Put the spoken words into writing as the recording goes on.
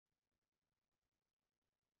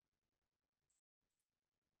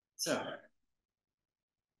So,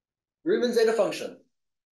 Riemann zeta function.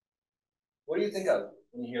 What do you think of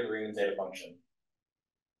when you hear the Riemann zeta function?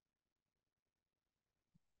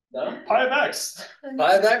 No? Pi of x.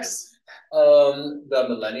 Pi of x. The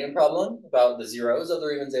millennium problem about the zeros of the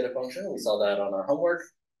Riemann zeta function. We saw that on our homework,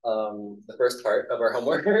 the first part of our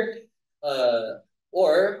homework.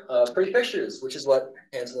 Or pretty pictures, which is what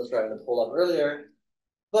Hansen was trying to pull up earlier.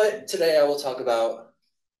 But today I will talk about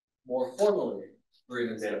more formally the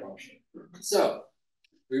Riemann zeta function. So,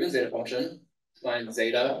 Riemann zeta function, find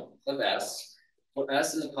zeta of s, for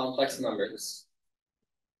s in the complex numbers,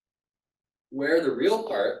 where the real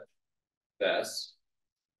part of s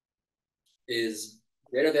is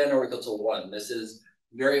greater than or equal to 1. This is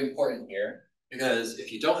very important here, because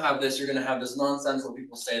if you don't have this, you're going to have this nonsense where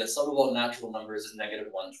people say the sum of all natural numbers is negative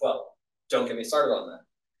 112. Don't get me started on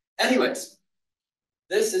that. Anyways,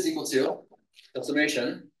 this is equal to the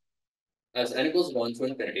summation as n equals 1 to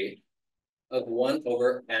infinity of 1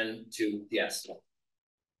 over n to the s.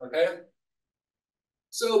 Okay?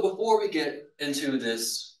 So before we get into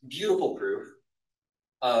this beautiful proof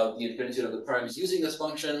of the infinitude of the primes using this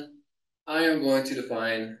function, I am going to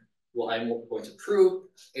define, well, I'm going to prove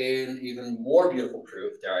an even more beautiful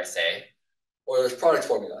proof, dare I say, Euler's product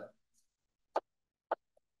formula.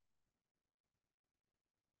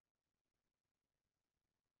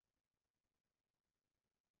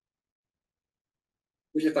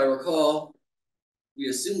 Which, if I recall, we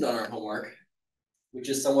assumed on our homework, which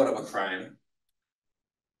is somewhat of a crime.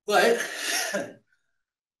 But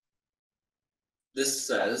this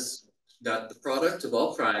says that the product of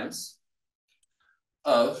all primes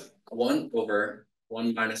of 1 over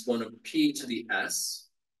 1 minus 1 over p to the s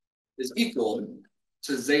is equal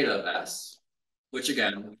to zeta of s, which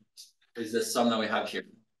again is this sum that we have here.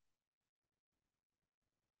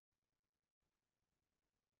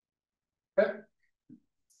 Okay.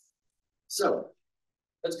 So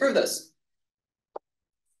let's prove this.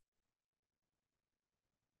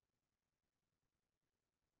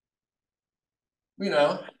 We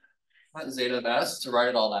know that zeta of s, to write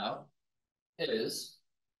it all out, is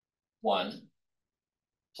 1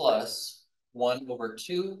 plus 1 over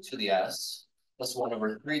 2 to the s, plus 1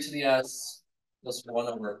 over 3 to the s, plus 1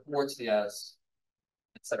 over 4 to the s,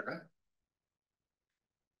 etc.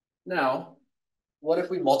 Now, what if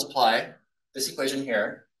we multiply this equation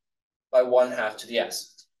here by 1/2 to the s?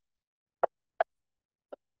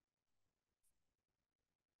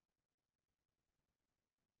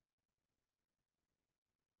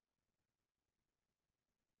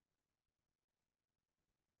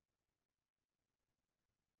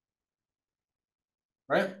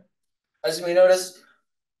 Right? As you may notice,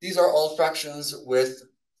 these are all fractions with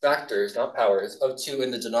factors, not powers, of 2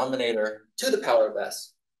 in the denominator to the power of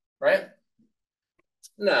s, right?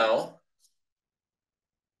 Now,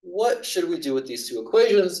 what should we do with these two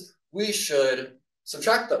equations? We should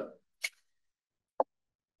subtract them.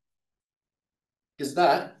 Because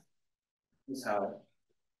that is how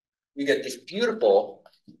we get this beautiful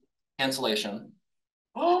cancellation.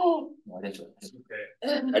 Oh, no, I didn't do it.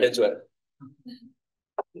 Okay. I didn't do it.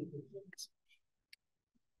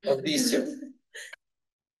 Of these two.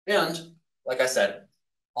 And, like I said,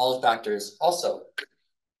 all factors also.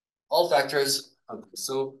 All factors of,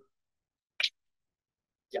 so,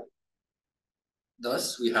 yeah.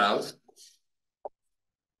 Thus, we have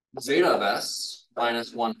zeta of s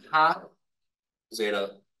minus 1/2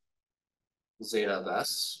 zeta of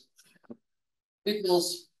s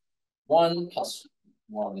equals 1 plus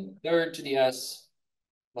 1/3 to the s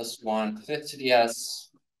plus 1/5 to the s.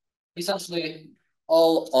 Essentially,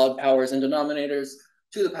 all odd powers and denominators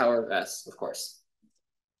to the power of s, of course.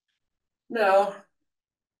 Now,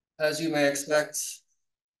 as you may expect,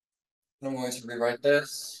 I'm going to rewrite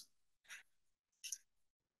this.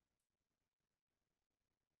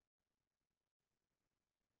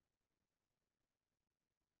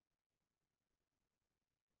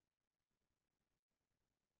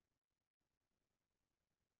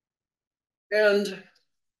 And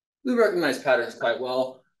we recognize patterns quite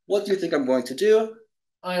well. What do you think I'm going to do?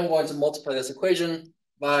 I am going to multiply this equation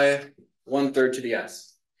by 1/3 to the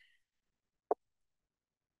s.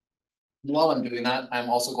 While I'm doing that, I'm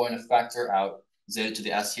also going to factor out zeta to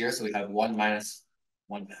the s here. So we have 1 minus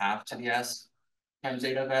 1/2 to the s times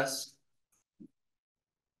zeta of s.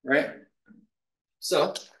 Right?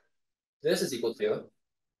 So this is equal to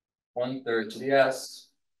 1/3 to the s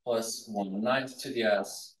plus 1/9 to the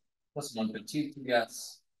s plus 1/15 to the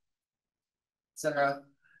s, etc.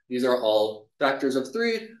 These are all factors of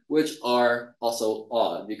 3, which are also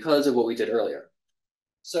odd because of what we did earlier.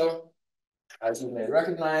 So, as you may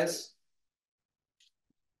recognize,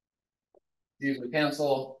 these would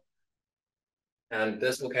cancel, And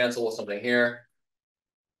this will cancel with something here.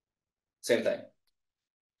 Same thing.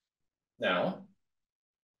 Now,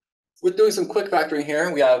 with doing some quick factoring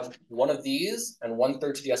here, we have one of these and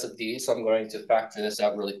 1/3 to the s of these. So I'm going to factor this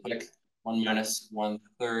out really quick. 1 minus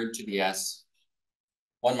 1/3 to the s,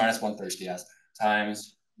 1 minus 1/3 to the s,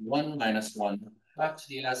 times 1 minus 1/2 to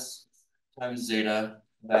the s, times zeta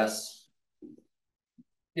s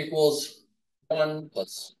equals 1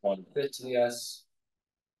 plus 1/5 to the s,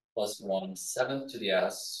 plus 1/7 to the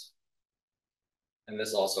s. And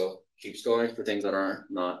this also keeps going for things that are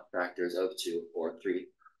not factors of 2 or 3.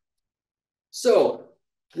 So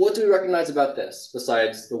what do we recognize about this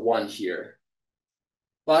besides the 1 here?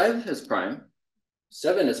 5 is prime,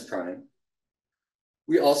 7 is prime.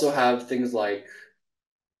 We also have things like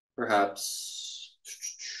perhaps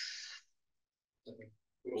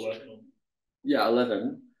 11. Yeah,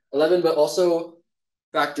 11. 11, but also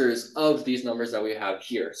factors of these numbers that we have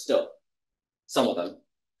here still, some of them.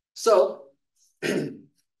 So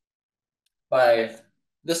by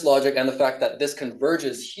this logic and the fact that this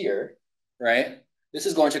converges here, right? This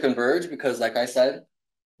is going to converge because, like I said,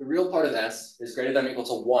 the real part of s is greater than or equal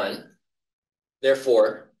to 1.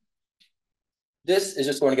 Therefore, this is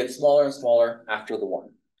just going to get smaller and smaller after the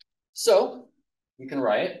 1. So we can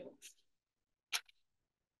write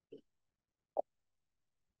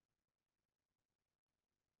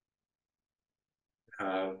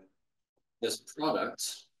this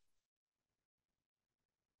product.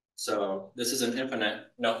 So this is an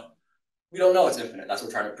infinite. No, we don't know it's infinite. That's what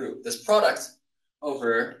we're trying to prove. This product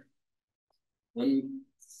over 1,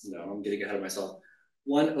 no, I'm getting ahead of myself.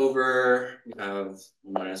 1 over, we have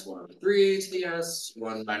 1 minus 1/3 to the s,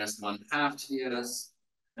 1 minus 1/2 to the s,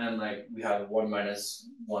 and like we have 1 minus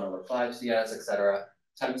 1/5 to the s, etc.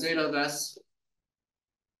 Times zeta of s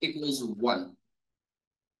equals 1.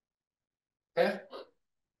 Okay?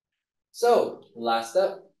 So last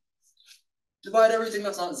step, divide everything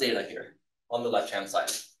that's not zeta here on the left-hand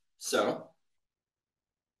side. So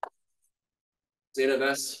zeta of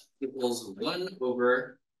s equals 1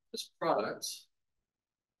 over this product.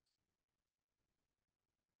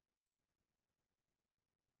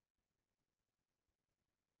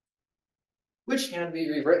 Which can be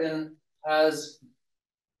rewritten as,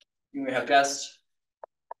 you may have guessed,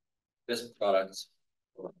 this product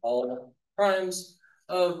of all primes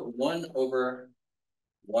of 1 over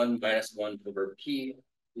 1 minus 1 over p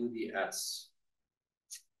to the s.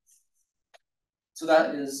 So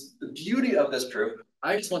that is the beauty of this proof.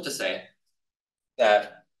 I just want to say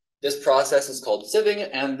that this process is called sieving,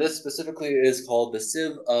 and this specifically is called the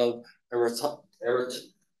sieve of Eratosthenes.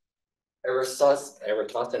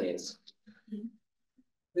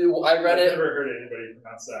 I read it. I've never heard anybody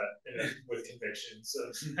pronounce that with conviction.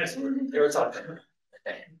 So nice word. Eratosthenes.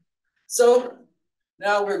 Okay. So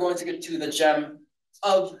now we're going to get to the gem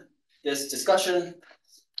of this discussion,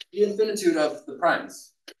 the infinitude of the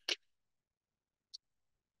primes.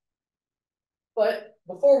 But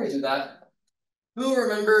before we do that, who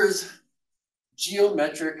remembers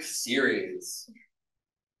geometric series?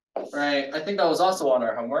 Right, I think that was also on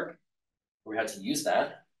our homework. We had to use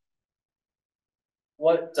that.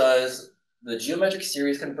 What does the geometric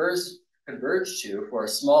series converge to for a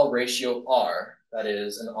small ratio r, that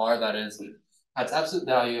is an r that has absolute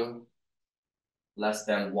value less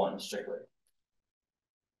than 1 strictly?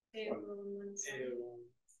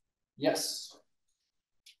 Yes.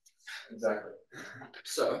 Exactly.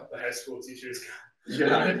 So the high school teachers.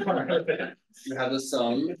 Yeah. You have the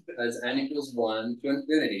sum as n equals 1 to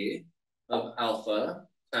infinity of alpha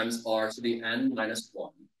times r to the n minus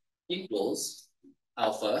 1 equals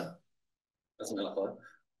alpha, that's an alpha,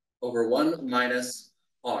 over 1 minus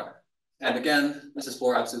r. And again, this is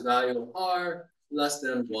for absolute value of r less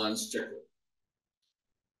than 1 strictly.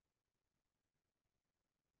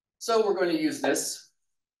 So we're going to use this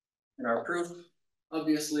in our proof,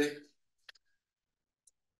 obviously.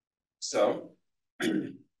 So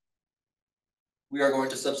we are going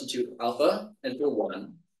to substitute alpha in for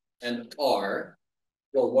 1 and r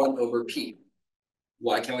for 1 over p.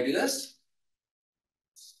 Why can we do this?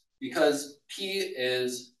 Because p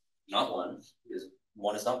is not 1, because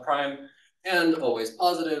 1 is not prime, and always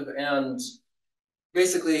positive, and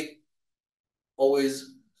basically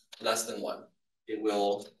always less than 1. It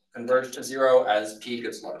will converge to 0 as p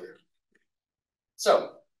gets larger.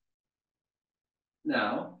 So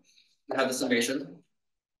now we have the summation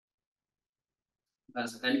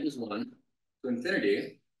as n equals 1 to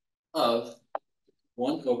infinity of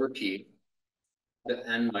 1 over p to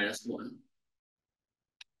n minus 1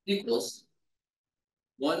 equals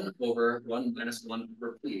 1 over 1 minus 1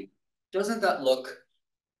 over p. Doesn't that look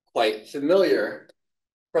quite familiar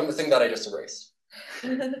from the thing that I just erased?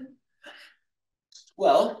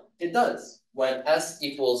 Well, it does when S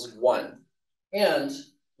equals 1. And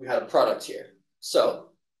we had a product here.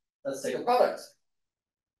 So let's take a product.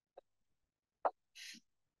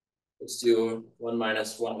 Let's do 1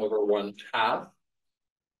 minus 1 over 1 half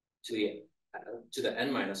to the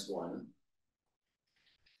n minus 1.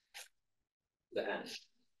 The n.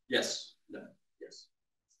 Yes. No. Yes.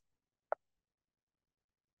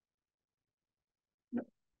 No.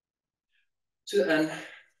 To the n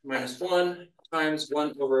minus 1 times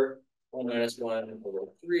 1 over 1 minus 1 over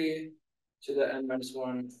 3 to the n minus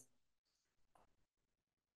 1.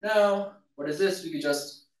 Now, what is this? We could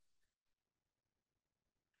just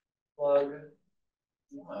plug.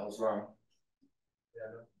 Oh, I was wrong.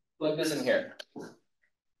 Yeah. Plug this in here.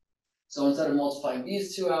 So instead of multiplying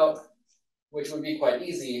these two out, which would be quite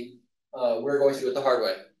easy, we're going to do it the hard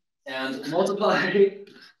way. And multiply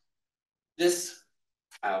this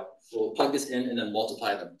out. We'll plug this in and then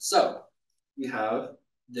multiply them. So we have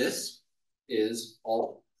this is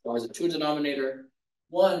all always a 2 denominator,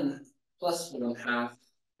 1 plus 1 half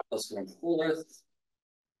plus 1/4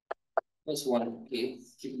 plus 1/8.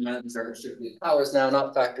 Keep in mind these are strictly powers now,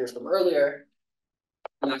 not factors from earlier.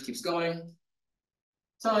 And that keeps going.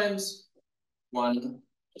 Times 1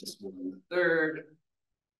 plus 1/3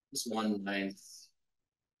 plus 1/9.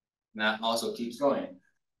 And that also keeps going.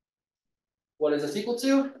 What is this equal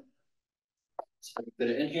to? So I can fit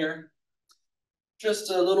it in here.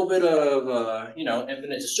 Just a little bit of,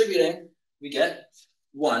 infinite distributing. We get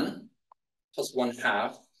 1 plus 1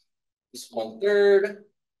 half plus 1/3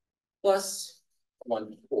 plus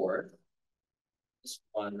 1/4 plus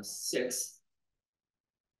 1/6.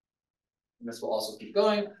 And this will also keep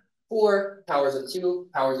going. 4 powers of 2,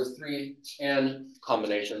 powers of 3, and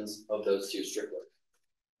combinations of those two strictly.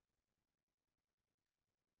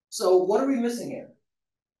 So what are we missing here?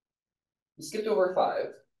 We skipped over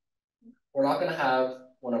 5. We're not going to have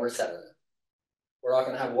 1 over 7. We're not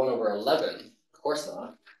going to have 1 over 11. Of course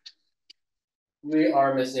not. We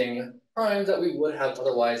are missing primes that we would have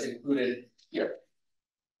otherwise included here.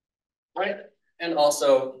 Right? And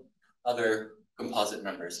also other composite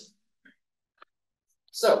numbers.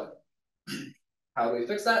 So how do we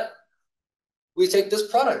fix that? We take this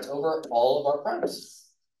product over all of our primes.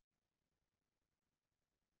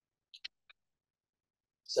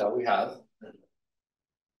 So we have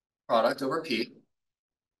product over P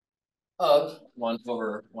of 1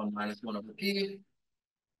 over 1 minus 1 over P.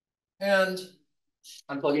 And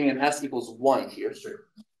I'm plugging in S equals 1 here. Sure.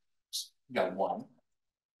 We got 1.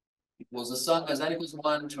 Equals the sum as n equals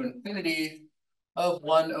 1 to infinity of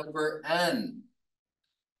 1 over n.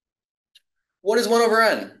 What is 1 over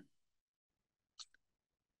n?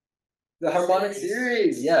 The harmonic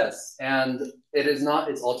series, yes. And it is not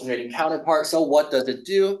its alternating counterpart. So what does it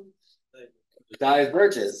do? It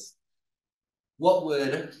diverges. What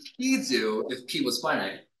would P do if P was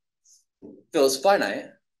finite? If it was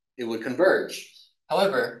finite, it would converge.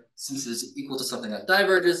 However, since it's equal to something that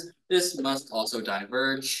diverges, this must also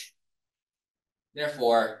diverge.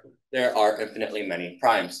 Therefore, there are infinitely many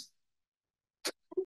primes.